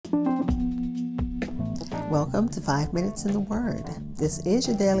Welcome to 5 Minutes in the Word. This is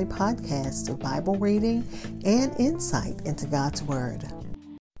your daily podcast of Bible reading and insight into God's Word.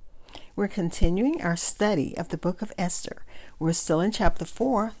 We're continuing our study of the book of Esther. We're still in chapter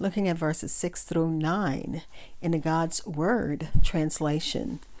 4, looking at verses 6 through 9 in the God's Word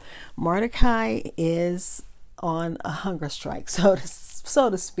translation. Mordecai is on a hunger strike, so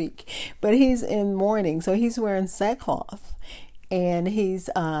to speak, but he's in mourning, so he's wearing sackcloth. And he's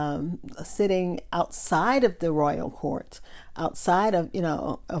sitting outside of the royal court, outside of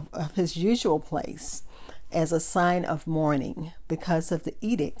his usual place, as a sign of mourning because of the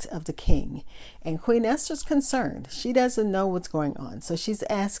edict of the king. And Queen Esther's concerned. She doesn't know what's going on, so she's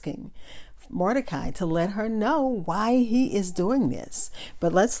asking Mordecai to let her know why he is doing this.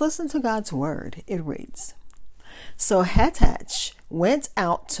 But let's listen to God's word. It reads, "So Hathach went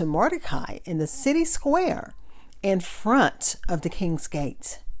out to Mordecai in the city square in front of the king's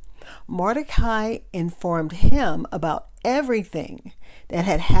gate. Mordecai informed him about everything that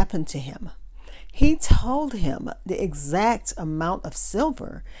had happened to him. He told him the exact amount of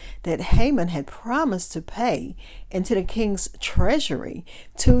silver that Haman had promised to pay into the king's treasury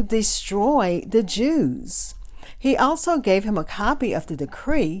to destroy the Jews. He also gave him a copy of the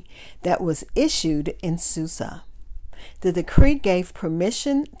decree that was issued in Susa. The decree gave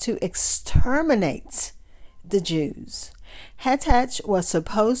permission to exterminate the Jews. Hathach was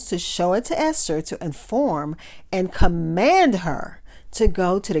supposed to show it to Esther to inform and command her to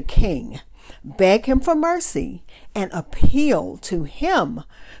go to the king, beg him for mercy, and appeal to him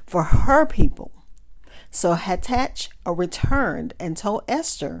for her people. So Hathach returned and told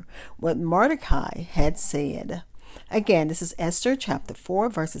Esther what Mordecai had said." Again, this is Esther chapter 4,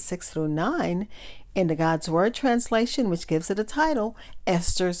 verses 6 through 9 in the God's Word translation, which gives it a title,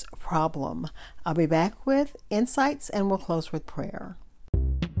 Esther's Problem. I'll be back with insights and we'll close with prayer.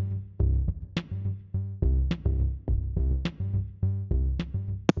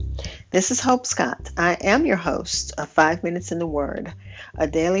 This is Hope Scott. I am your host of 5 Minutes in the Word, a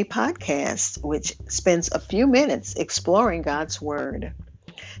daily podcast which spends a few minutes exploring God's Word.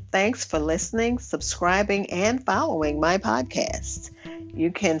 Thanks for listening, subscribing, and following my podcast. You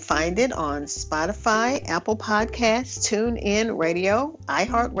can find it on Spotify, Apple Podcasts, TuneIn Radio,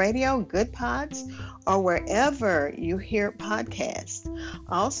 iHeartRadio, Good Pods, or wherever you hear podcasts.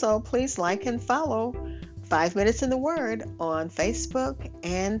 Also, please like and follow 5 Minutes in the Word on Facebook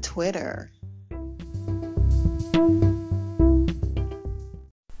and Twitter.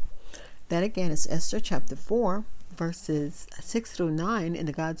 That again is Esther chapter 4, verses 6 through 9 in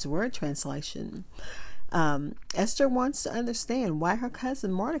the God's Word translation. Esther wants to understand why her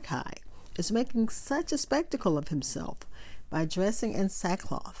cousin Mordecai is making such a spectacle of himself by dressing in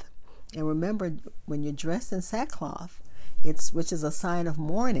sackcloth. And remember, when you're dressed in sackcloth, which is a sign of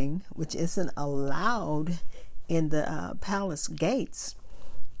mourning, which isn't allowed in the palace gates.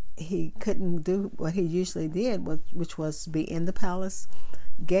 He couldn't do what he usually did, which was be in the palace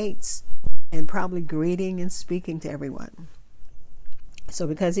gates and probably greeting and speaking to everyone. So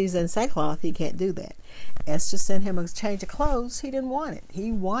because he's in sackcloth, he can't do that. Esther sent him a change of clothes. He didn't want it.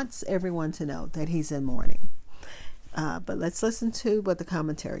 He wants everyone to know that he's in mourning. But let's listen to what the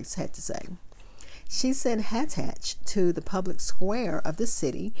commentaries had to say. She sent Hathach to the public square of the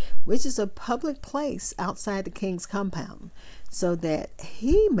city, which is a public place outside the king's compound, so that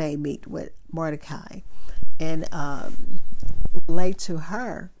he may meet with Mordecai and relate to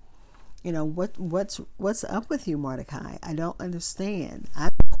her. What's up with you, Mordecai? I don't understand.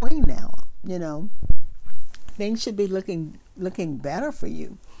 I'm a queen now. Things should be looking better for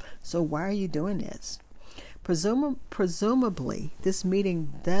you. So why are you doing this? Presumably, this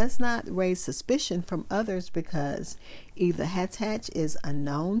meeting does not raise suspicion from others because either Hathach is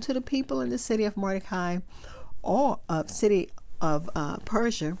unknown to the people in the city of Mordecai or city of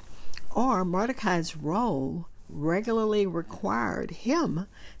Persia, or Mordecai's role regularly required him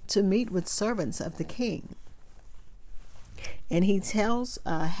to meet with servants of the king. And he tells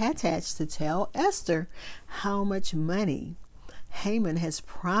Hathach to tell Esther how much money Haman has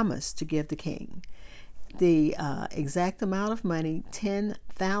promised to give the king. The exact amount of money,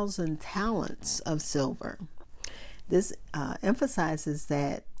 10,000 talents of silver. This emphasizes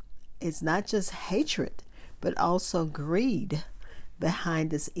that it's not just hatred, but also greed behind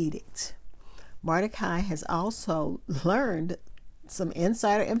this edict. Mordecai has also learned some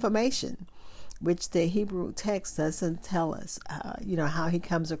insider information, which the Hebrew text doesn't tell us, how he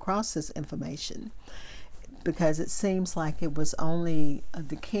comes across this information, because it seems like it was only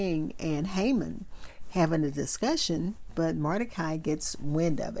the king and Haman having a discussion, but Mordecai gets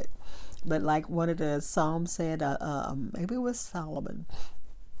wind of it. But like one of the Psalms said, maybe it was Solomon,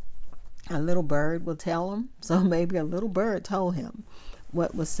 a little bird will tell him. So maybe a little bird told him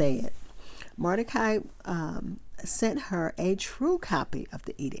what was said. Mordecai sent her a true copy of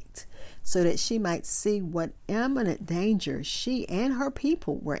the edict so that she might see what imminent danger she and her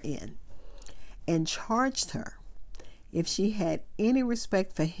people were in, and charged her, if she had any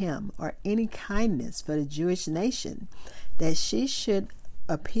respect for him or any kindness for the Jewish nation, that she should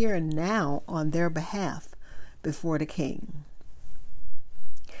appear now on their behalf before the king,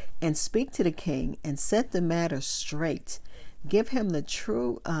 and speak to the king and set the matter straight. Give him the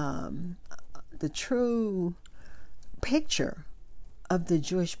true picture of the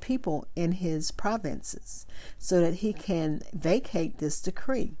Jewish people in his provinces, so that he can vacate this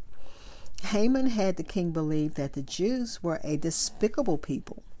decree. Haman had the king believe that the Jews were a despicable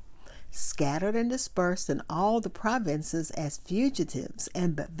people, scattered and dispersed in all the provinces as fugitives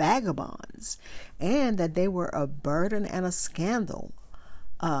and vagabonds, and that they were a burden and a scandal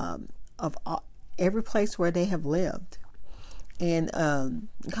of every place where they have lived. And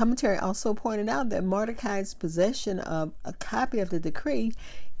commentary also pointed out that Mordecai's possession of a copy of the decree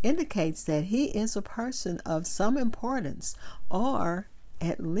indicates that he is a person of some importance, or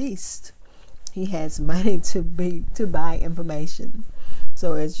at least he has money to buy information.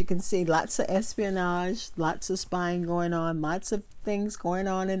 So as you can see, lots of espionage, lots of spying going on, lots of things going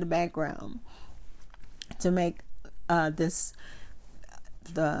on in the background to make the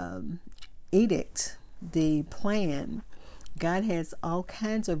edict, the plan. God has all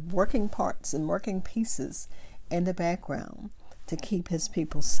kinds of working parts and working pieces in the background to keep his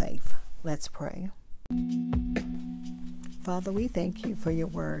people safe. Let's pray. Father, we thank you for your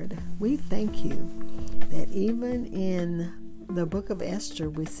word. We thank you that even in the book of Esther,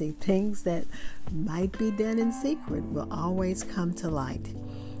 we see things that might be done in secret will always come to light.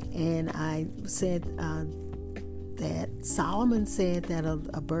 And I said that Solomon said that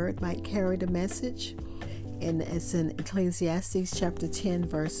a bird might carry the message. And it's in Ecclesiastes chapter 10,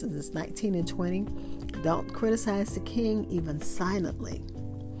 verses 19 and 20. Don't criticize the king even silently.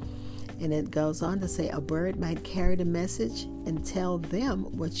 And it goes on to say, a bird might carry the message and tell them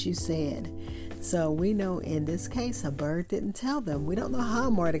what you said. So we know in this case, a bird didn't tell them. We don't know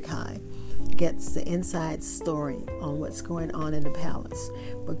how Mordecai gets the inside story on what's going on in the palace.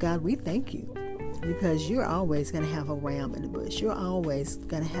 But God, we thank you, because you're always going to have a ram in the bush. You're always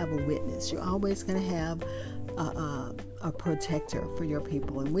going to have a witness. You're always going to have a protector for your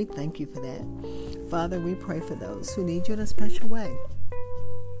people. And we thank you for that. Father, we pray for those who need you in a special way.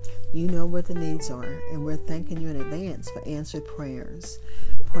 You know what the needs are, and we're thanking you in advance for answered prayers.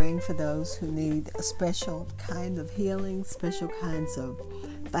 Praying for those who need a special kind of healing, special kinds of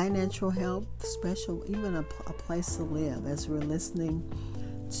financial help, special even a place to live. As we're listening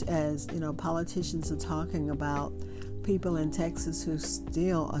to, as you know, politicians are talking about people in Texas who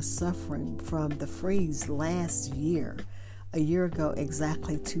still are suffering from the freeze last year, a year ago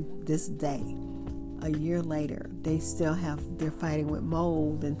exactly to this day. A year later, they're fighting with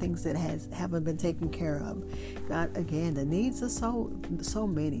mold and things that haven't been taken care of. God, again, the needs are so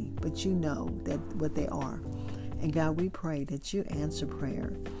many, but you know that what they are. And God, we pray that you answer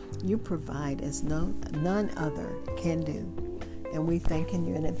prayer. You provide as none other can do. And we thanking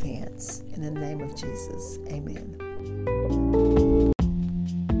you in advance. In the name of Jesus, amen.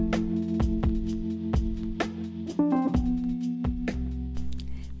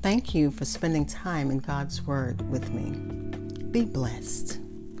 Thank you for spending time in God's Word with me. Be blessed.